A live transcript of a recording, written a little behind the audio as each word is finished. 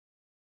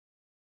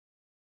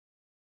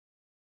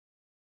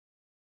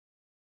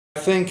I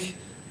think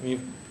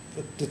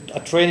a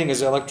training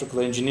as an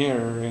electrical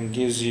engineer and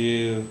gives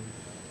you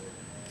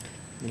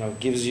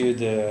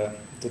the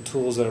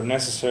tools that are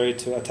necessary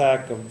to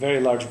attack a very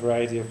large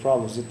variety of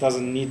problems. It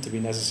doesn't need to be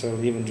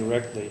necessarily even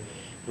directly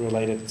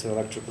related to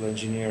electrical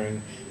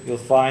engineering. You'll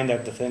find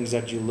that the things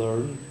that you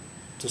learn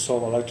to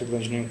solve electrical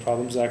engineering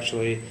problems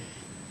actually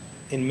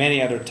in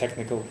many other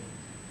technical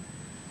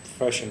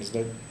professions,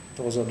 that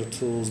those are the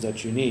tools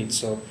that you need.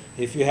 So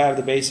if you have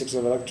the basics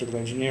of electrical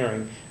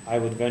engineering, I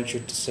would venture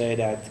to say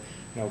that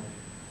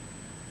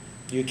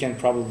you can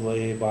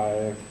probably by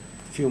a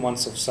few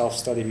months of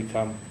self-study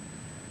become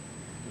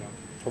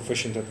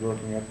proficient at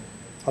working at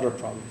other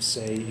problems.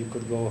 Say you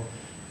could go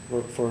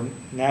work for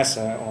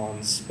NASA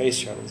on space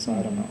shuttles.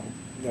 I don't know.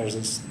 There's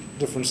a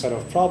different set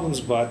of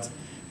problems, but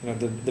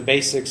the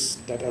basics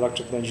that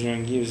electrical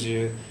engineering gives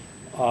you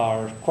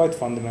are quite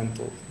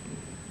fundamental,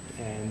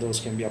 and those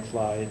can be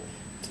applied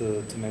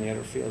to many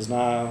other fields.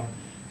 Now,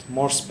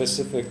 more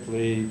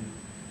specifically,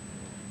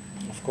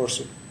 of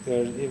course,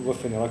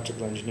 within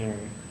electrical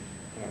engineering,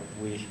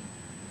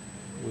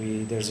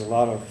 there's a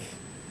lot of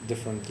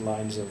different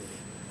lines of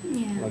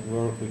like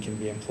work we can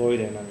be employed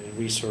in. I mean,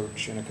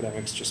 research and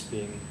academics just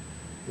being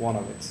one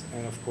of it,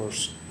 and of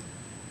course,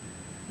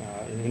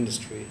 in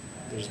industry,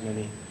 there's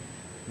many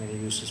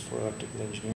uses for electrical engineering.